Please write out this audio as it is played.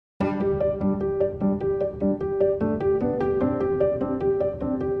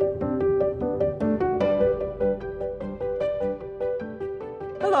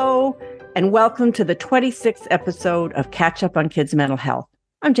and welcome to the 26th episode of Catch Up on Kids' Mental Health.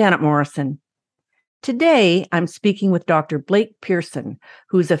 I'm Janet Morrison. Today, I'm speaking with Dr. Blake Pearson,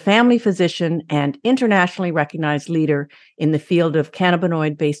 who's a family physician and internationally recognized leader in the field of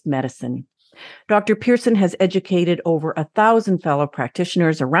cannabinoid-based medicine. Dr. Pearson has educated over 1,000 fellow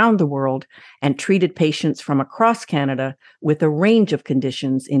practitioners around the world and treated patients from across Canada with a range of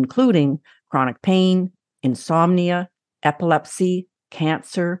conditions, including chronic pain, insomnia, epilepsy,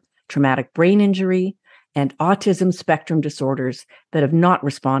 cancer, traumatic brain injury, and autism spectrum disorders that have not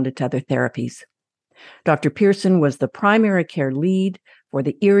responded to other therapies. Dr. Pearson was the primary care lead for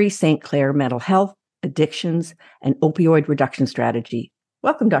the Erie St. Clair Mental Health, Addictions, and Opioid Reduction Strategy.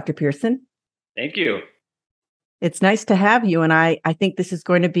 Welcome, Dr. Pearson. Thank you. It's nice to have you. And I think this is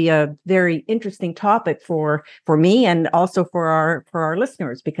going to be a very interesting topic for me and also for our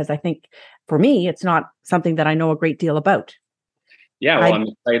listeners, because I think for me, it's not something that I know a great deal about. Yeah, well, I'm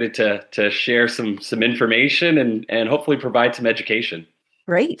excited to share some information and hopefully provide some education.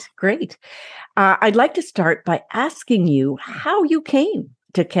 Great. I'd like to start by asking you how you came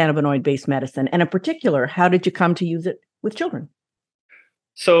to cannabinoid-based medicine, and in particular, how did you come to use it with children?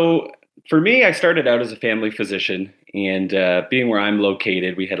 So for me, I started out as a family physician, and being where I'm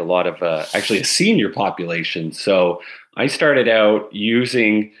located, we had a lot of actually a senior population. So I started out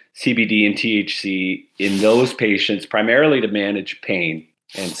using CBD and THC in those patients primarily to manage pain.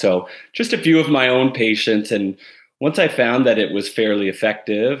 And so just a few of my own patients. And once I found that it was fairly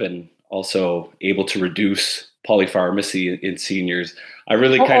effective and also able to reduce polypharmacy in seniors, I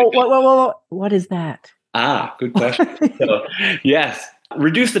really what is that? Good question. So, yes,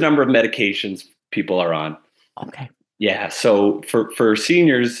 reduce the number of medications people are on. Okay. Yeah. So for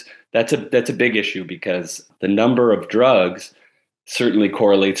seniors, that's a big issue because the number of drugs certainly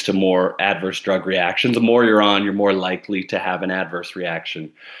correlates to more adverse drug reactions. The more you're on, you're more likely to have an adverse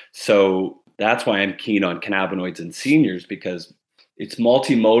reaction. So that's why I'm keen on cannabinoids in seniors, because it's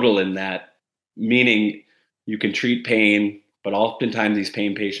multimodal in that, meaning you can treat pain, but oftentimes these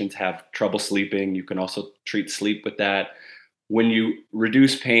pain patients have trouble sleeping. You can also treat sleep with that. When you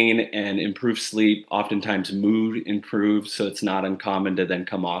reduce pain and improve sleep, oftentimes mood improves. So it's not uncommon to then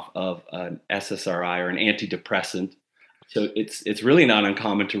come off of an SSRI or an antidepressant. So it's really not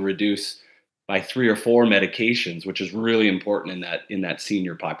uncommon to reduce by 3 or 4 medications, which is really important in that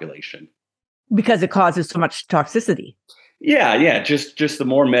senior population. Because it causes so much toxicity. Yeah. Just the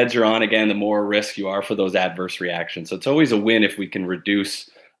more meds you're on, again, the more risk you are for those adverse reactions. So it's always a win if we can reduce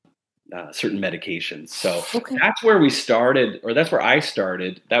certain medications. So That's where we started, or that's where I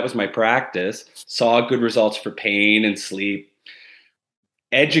started. That was my practice. Saw good results for pain and sleep.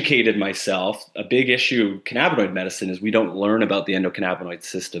 Educated myself. A big issue of cannabinoid medicine is we don't learn about the endocannabinoid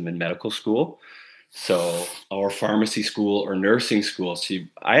system in medical school. So, or pharmacy school or nursing school. So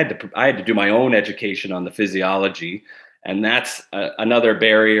I had to do my own education on the physiology, and that's another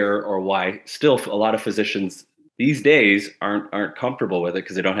barrier, or why still a lot of physicians these days aren't comfortable with it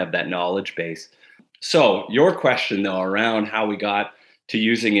because they don't have that knowledge base. So your question though around how we got to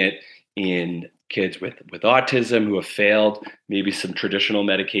using it in kids with autism who have failed maybe some traditional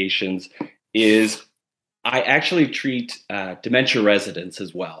medications is I actually treat dementia residents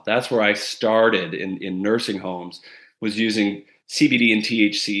as well. That's where I started in nursing homes, was using CBD and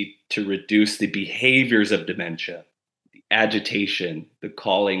THC to reduce the behaviors of dementia, the agitation, the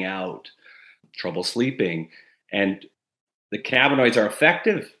calling out, trouble sleeping. And the cannabinoids are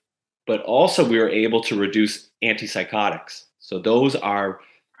effective, but also we were able to reduce antipsychotics. So those are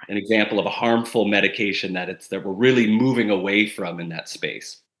an example of a harmful medication that we're really moving away from in that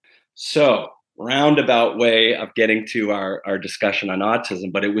space. So roundabout way of getting to our discussion on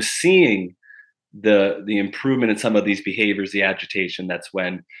autism, but it was seeing the improvement in some of these behaviors, the agitation. That's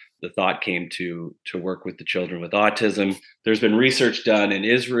when the thought came to work with the children with autism. There's been research done in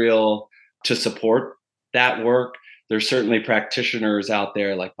Israel to support that work. There's certainly practitioners out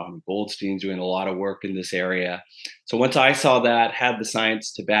there like Bonnie Goldstein doing a lot of work in this area. So once I saw that, had the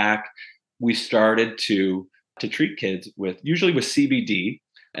science to back, we started to treat kids usually with CBD,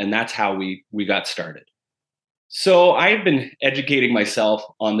 and that's how we got started. So I've been educating myself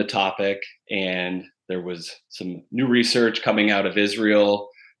on the topic, and there was some new research coming out of Israel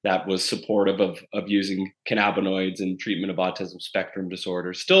that was supportive of using cannabinoids in treatment of autism spectrum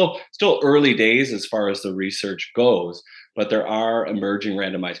disorders. Still early days as far as the research goes, but there are emerging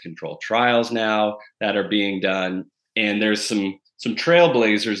randomized controlled trials now that are being done. And there's some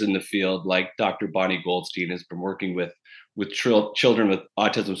trailblazers in the field, like Dr. Bonnie Goldstein has been working with children with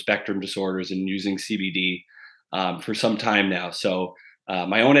autism spectrum disorders and using CBD for some time now. So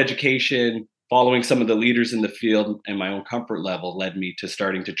my own education, following some of the leaders in the field, and my own comfort level led me to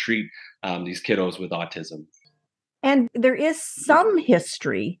starting to treat these kiddos with autism. And there is some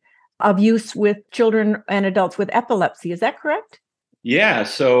history of use with children and adults with epilepsy. Is that correct? Yeah,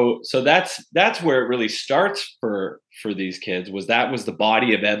 so that's where it really starts for these kids. Was the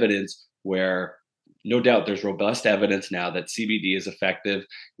body of evidence where no doubt there's robust evidence now that CBD is effective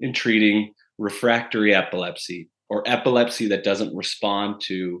in treating refractory epilepsy or epilepsy that doesn't respond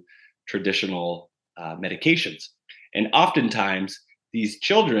to traditional medications. And oftentimes, these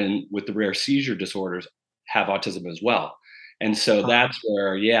children with the rare seizure disorders have autism as well. And so that's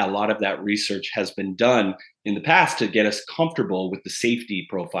where, yeah, a lot of that research has been done in the past to get us comfortable with the safety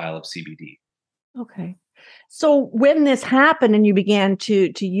profile of CBD. Okay. So when this happened and you began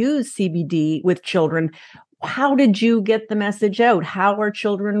to use CBD with children, how did you get the message out? How are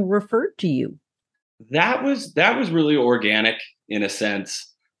children referred to you? That was really organic in a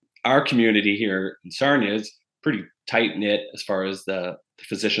sense. Our community here in Sarnia is pretty tight knit as far as the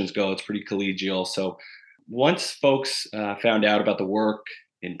physicians go. It's pretty collegial. So once folks found out about the work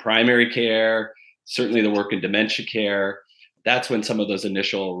in primary care, certainly the work in dementia care, that's when some of those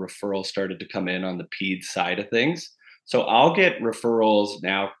initial referrals started to come in on the PED side of things. So I'll get referrals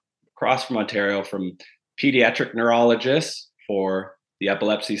now across from Ontario from pediatric neurologists for the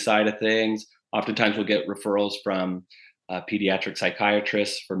epilepsy side of things. Oftentimes we'll get referrals from pediatric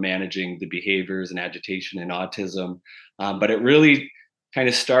psychiatrists for managing the behaviors and agitation in autism. But it really kind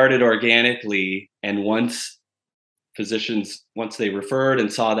of started organically. And once they referred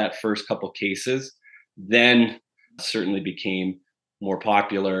and saw that first couple cases, then certainly became more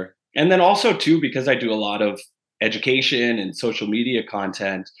popular. And then also too, because I do a lot of education and social media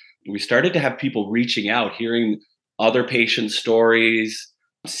content, we started to have people reaching out, hearing other patients' stories,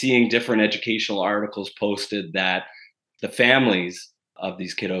 seeing different educational articles posted that the families of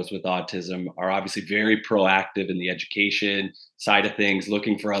these kiddos with autism are obviously very proactive in the education side of things,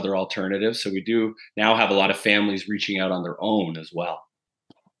 looking for other alternatives. So we do now have a lot of families reaching out on their own as well.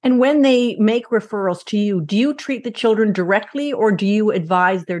 And when they make referrals to you, do you treat the children directly or do you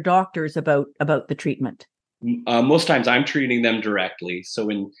advise their doctors about the treatment? Most times I'm treating them directly. So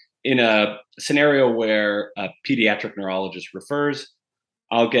in a scenario where a pediatric neurologist refers,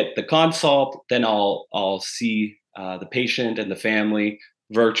 I'll get the consult, then I'll see the patient and the family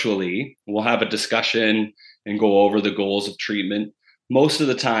virtually. We'll have a discussion and go over the goals of treatment. Most of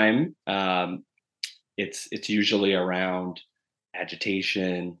the time, it's usually around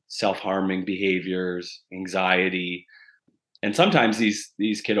agitation, self-harming behaviors, anxiety, and sometimes these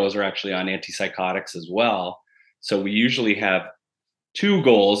kiddos are actually on antipsychotics as well. So we usually have two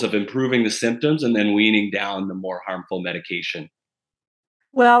goals of improving the symptoms and then weaning down the more harmful medication.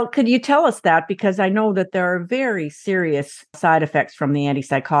 Well, could you tell us that? Because I know that there are very serious side effects from the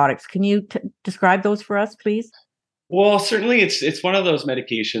antipsychotics. Can you describe those for us, please? Well, certainly it's one of those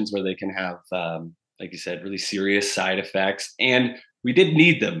medications where they can have, like you said, really serious side effects. And we did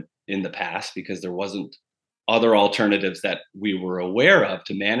need them in the past because there wasn't other alternatives that we were aware of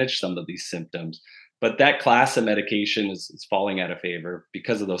to manage some of these symptoms. But that class of medication is falling out of favor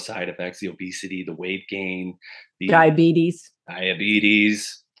because of those side effects, the obesity, the weight gain, the diabetes,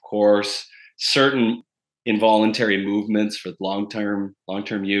 of course, certain involuntary movements for long-term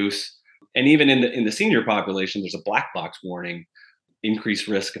use. And even in the senior population, there's a black box warning, increased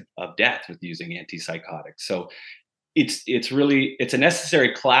risk of death with using antipsychotics. So it's a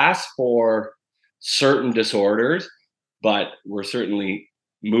necessary class for certain disorders, but we're certainly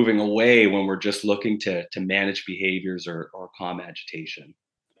moving away when we're just looking to manage behaviors or calm agitation.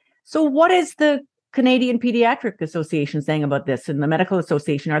 So what is the Canadian Pediatric Association saying about this and the medical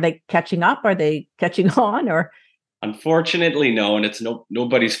association? Are they catching up? Are they catching on? Or unfortunately, no, and it's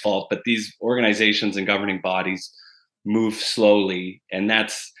nobody's fault, but these organizations and governing bodies move slowly, and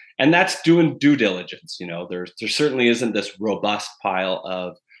that's doing due diligence. You know, there certainly isn't this robust pile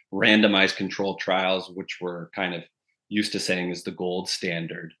of randomized controlled trials, which we're kind of used to saying is the gold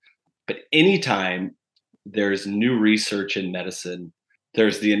standard. But anytime there's new research in medicine,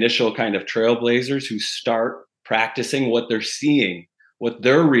 there's the initial kind of trailblazers who start practicing what they're seeing, what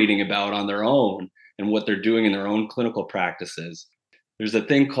they're reading about on their own, and what they're doing in their own clinical practices. There's a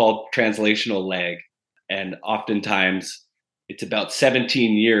thing called translational lag. And oftentimes it's about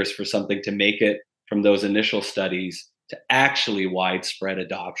 17 years for something to make it from those initial studies to actually widespread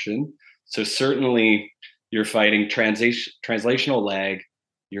adoption. So certainly you're fighting translational lag.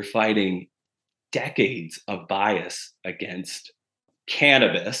 You're fighting decades of bias against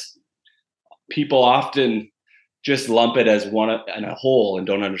cannabis. People often just lump it as one in a whole and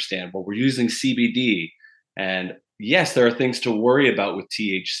don't understand, well, we're using CBD. And yes, there are things to worry about with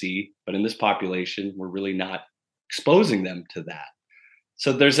THC, but in this population, we're really not exposing them to that.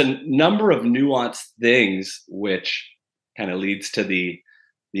 So there's a number of nuanced things which kind of leads to the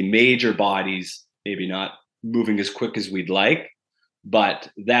major bodies maybe not moving as quick as we'd like, but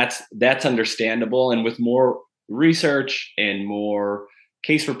that's understandable. And with more research and more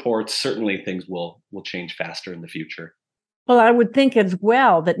case reports, certainly things will change faster in the future. Well, I would think as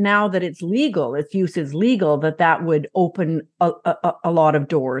well that now that it's legal, its use is legal, that would open a lot of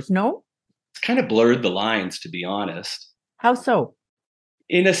doors. No? It's kind of blurred the lines, to be honest. How so?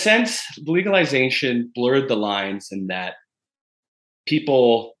 In a sense, legalization blurred the lines in that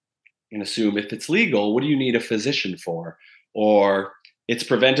people can assume if it's legal, what do you need a physician for? Or it's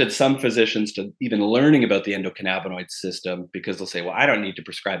prevented some physicians to even learning about the endocannabinoid system because they'll say, well, I don't need to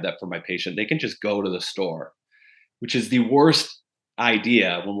prescribe that for my patient. They can just go to the store, which is the worst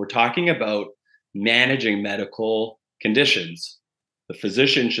idea when we're talking about managing medical conditions. The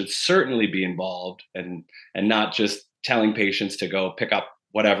physician should certainly be involved and not just telling patients to go pick up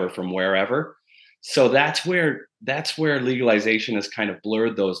whatever from wherever. So that's where legalization has kind of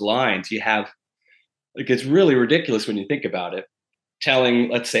blurred those lines. You have, like, it's really ridiculous when you think about it. Telling,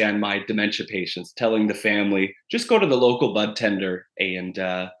 let's say on my dementia patients, telling the family, just go to the local bud tender and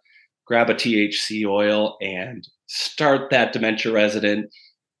grab a THC oil and start that dementia resident,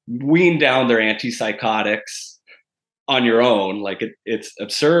 wean down their antipsychotics on your own. Like it's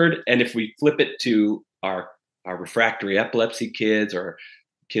absurd. And if we flip it to our refractory epilepsy kids or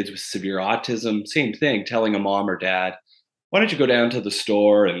kids with severe autism, same thing, telling a mom or dad, why don't you go down to the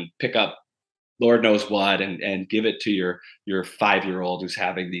store and pick up Lord knows what and give it to your 5-year-old who's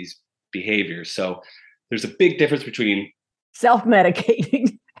having these behaviors. So there's a big difference between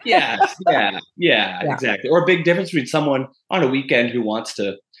self-medicating. Yes, yeah, exactly. Or a big difference between someone on a weekend who wants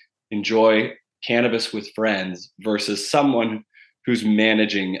to enjoy cannabis with friends versus someone who's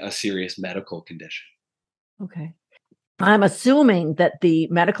managing a serious medical condition. Okay. I'm assuming that the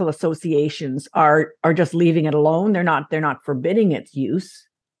medical associations are just leaving it alone. They're not forbidding its use.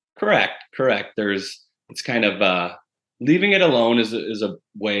 Correct. It's kind of leaving it alone is a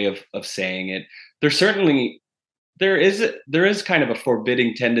way of saying it. There is kind of a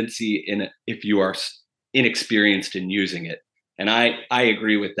forbidding tendency in it if you are inexperienced in using it. And I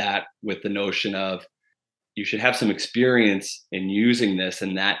agree with that, with the notion of you should have some experience in using this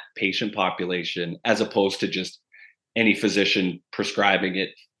in that patient population, as opposed to just any physician prescribing it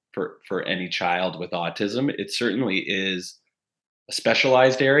for any child with autism. It certainly is a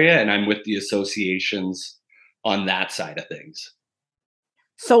specialized area, and I'm with the associations on that side of things.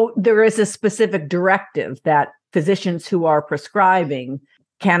 So there is a specific directive that physicians who are prescribing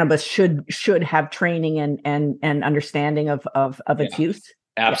cannabis should have training and understanding of its use.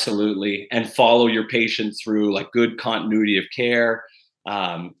 Absolutely. And follow your patient through like good continuity of care,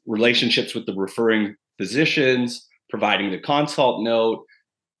 relationships with the referring physicians, providing the consult note,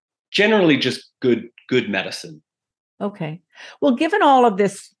 generally just good medicine. Okay. Well, given all of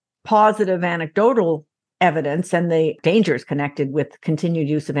this positive anecdotal evidence and the dangers connected with continued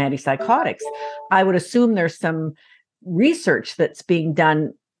use of antipsychotics, I would assume there's some research that's being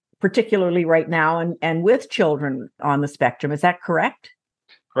done, particularly right now and with children on the spectrum. Is that correct?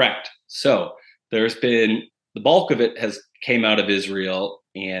 Correct. So there's been, the bulk of it has came out of Israel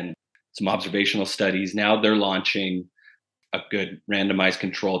and some observational studies. Now they're launching a good randomized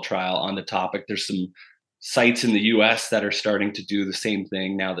control trial on the topic. There's some sites in the US that are starting to do the same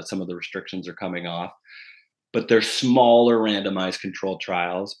thing now that some of the restrictions are coming off. But they're smaller randomized control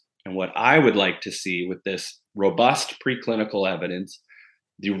trials. And what I would like to see with this robust preclinical evidence,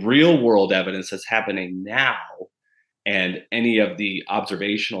 the real world evidence that's happening now, and any of the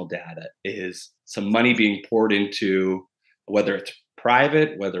observational data, is some money being poured into, whether it's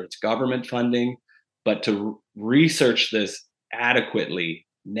private, whether it's government funding, but to research this adequately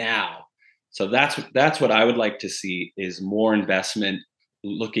now. So that's what I would like to see, is more investment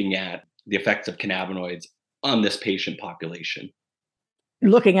looking at the effects of cannabinoids on this patient population.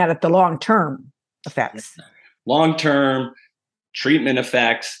 Looking at it, the long-term effects. Long-term treatment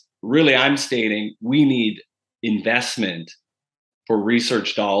effects. Really, I'm stating we need investment for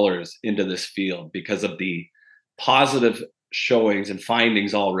research dollars into this field because of the positive showings and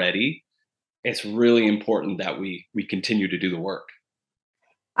findings already. It's really important that we continue to do the work.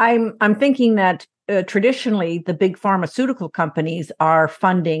 I'm thinking that traditionally the big pharmaceutical companies are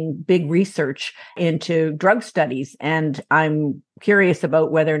funding big research into drug studies, and I'm curious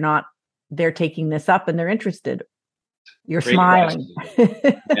about whether or not they're taking this up and they're interested. You're Great smiling.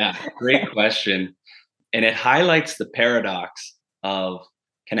 Yeah, great question. And it highlights the paradox of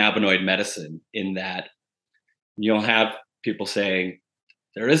cannabinoid medicine, in that you'll have people saying,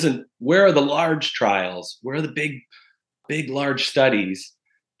 where are the large trials? Where are the big big, large studies.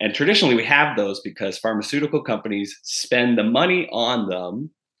 And traditionally we have those because pharmaceutical companies spend the money on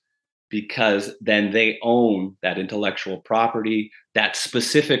them because then they own that intellectual property, that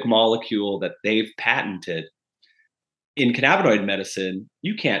specific molecule that they've patented. In cannabinoid medicine,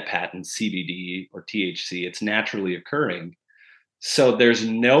 you can't patent CBD or THC, it's naturally occurring. So there's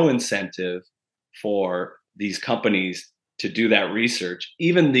no incentive for these companies to do that research.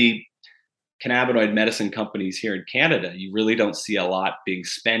 Even the cannabinoid medicine companies here in Canada, you really don't see a lot being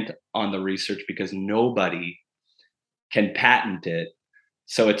spent on the research because nobody can patent it.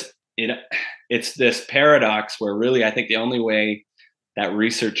 So it's this paradox where really I think the only way that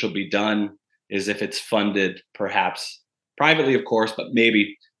research will be done is if it's funded, perhaps privately, of course, but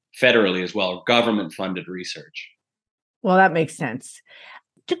maybe federally as well, government funded research. Well, that makes sense.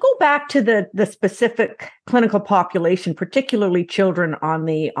 To go back to the specific clinical population, particularly children on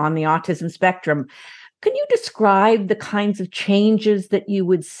the autism spectrum, can you describe the kinds of changes that you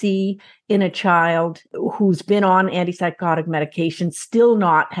would see in a child who's been on antipsychotic medication, still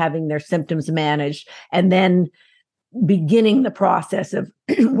not having their symptoms managed, and then beginning the process of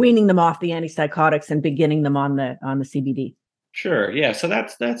weaning them off the antipsychotics and beginning them on the CBD? Sure. Yeah. So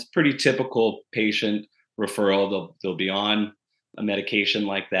that's pretty typical patient referral. They'll be on a medication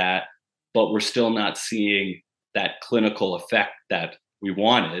like that, but we're still not seeing that clinical effect that we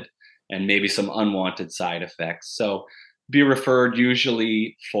wanted, and maybe some unwanted side effects. So be referred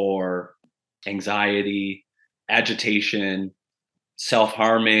usually for anxiety, agitation,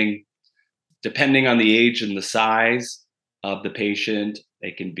 self-harming. Depending on the age and the size of the patient,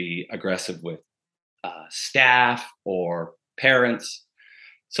 they can be aggressive with staff or parents.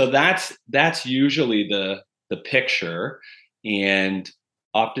 So that's usually the picture. And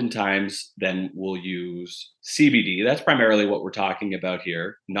oftentimes then we'll use CBD. That's primarily what we're talking about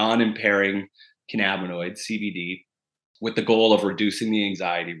here, non-impairing cannabinoid, CBD, with the goal of reducing the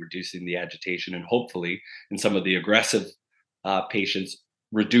anxiety, reducing the agitation, and hopefully in some of the aggressive patients,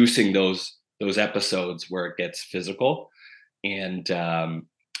 reducing those episodes where it gets physical. And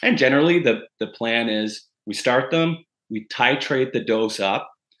generally the plan is we start them, we titrate the dose up.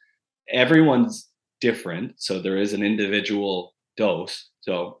 Everyone's different, so there is an individual dose.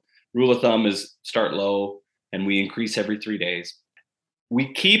 So rule of thumb is start low and we increase every 3 days.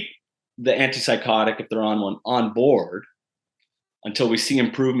 We keep the antipsychotic, if they're on one, on board until we see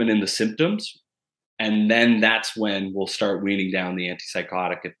improvement in the symptoms, and then that's when we'll start weaning down the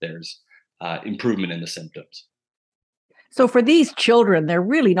antipsychotic if there's improvement in the symptoms. So for these children, they're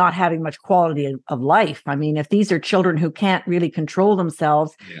really not having much quality of life. I mean, if these are children who can't really control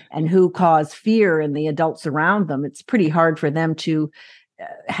themselves and who cause fear in the adults around them, it's pretty hard for them to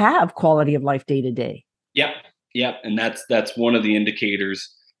have quality of life day to day. Yep. And that's one of the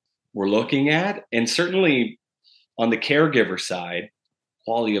indicators we're looking at. And certainly on the caregiver side,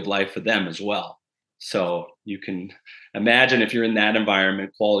 quality of life for them as well. So you can imagine if you're in that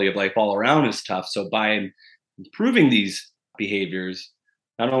environment, quality of life all around is tough. So by improving these behaviors,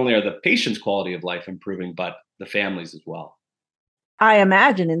 not only are the patient's quality of life improving, but the families as well. I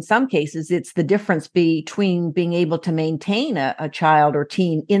imagine in some cases, it's the difference between being able to maintain a child or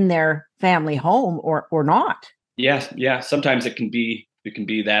teen in their family home or not. Yes. Yeah. Sometimes it can be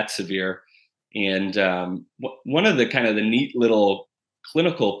that severe. And one of the kind of the neat little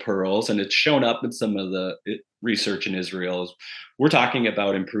clinical pearls, and it's shown up in some of the research in Israel, is we're talking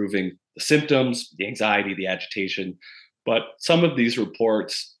about improving the symptoms, the anxiety, the agitation, but some of these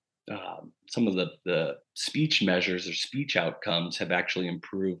reports, some of the speech measures or speech outcomes have actually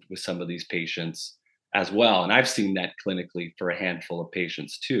improved with some of these patients as well. And I've seen that clinically for a handful of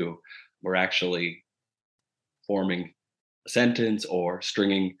patients too. We're actually forming a sentence or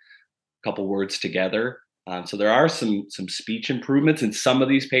stringing a couple words together. So there are some speech improvements in some of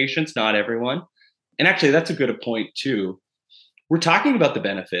these patients, not everyone. And actually, that's a good point too. We're talking about the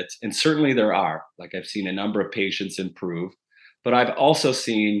benefits, and certainly there are. Like I've seen a number of patients improve, but I've also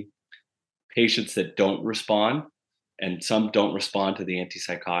seen patients that don't respond, and some don't respond to the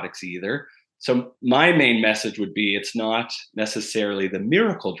antipsychotics either. So my main message would be it's not necessarily the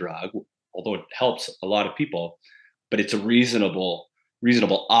miracle drug, although it helps a lot of people, but it's a reasonable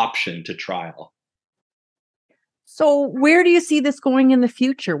option to trial. So where do you see this going in the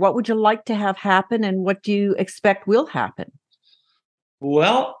future? What would you like to have happen, and what do you expect will happen?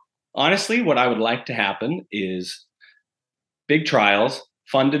 Well, honestly, what I would like to happen is big trials,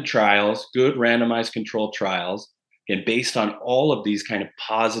 funded trials, good randomized controlled trials, and based on all of these kind of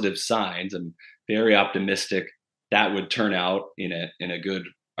positive signs, I'm very optimistic that would turn out in a good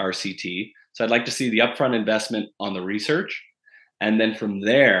RCT. So I'd like to see the upfront investment on the research. And then from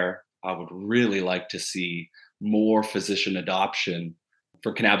there, I would really like to see more physician adoption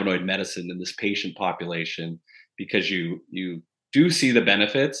for cannabinoid medicine in this patient population, because you do see the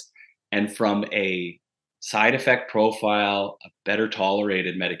benefits, and from a side effect profile, a better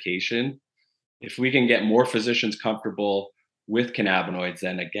tolerated medication, if we can get more physicians comfortable with cannabinoids,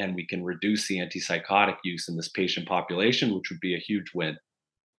 then again, we can reduce the antipsychotic use in this patient population, which would be a huge win.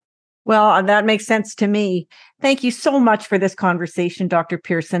 Well, that makes sense to me. Thank you so much for this conversation, Dr.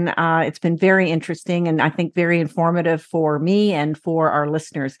 Pearson. It's been very interesting and I think very informative for me and for our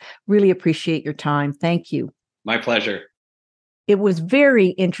listeners. Really appreciate your time. Thank you. My pleasure. It was very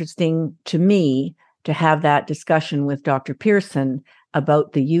interesting to me to have that discussion with Dr. Pearson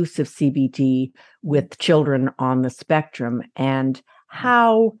about the use of CBD with children on the spectrum and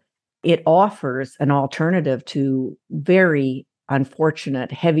how it offers an alternative to very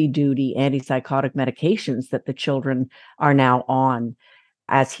unfortunate heavy-duty antipsychotic medications that the children are now on.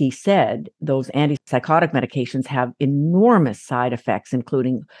 As he said, those antipsychotic medications have enormous side effects,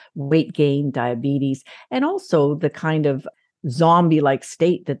 including weight gain, diabetes, and also the kind of zombie-like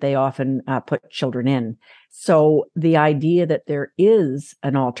state that they often put children in. So the idea that there is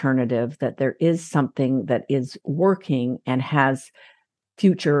an alternative, that there is something that is working and has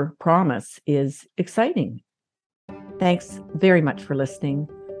future promise is exciting. Thanks very much for listening.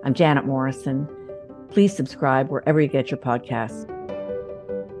 I'm Janet Morrison. Please subscribe wherever you get your podcasts.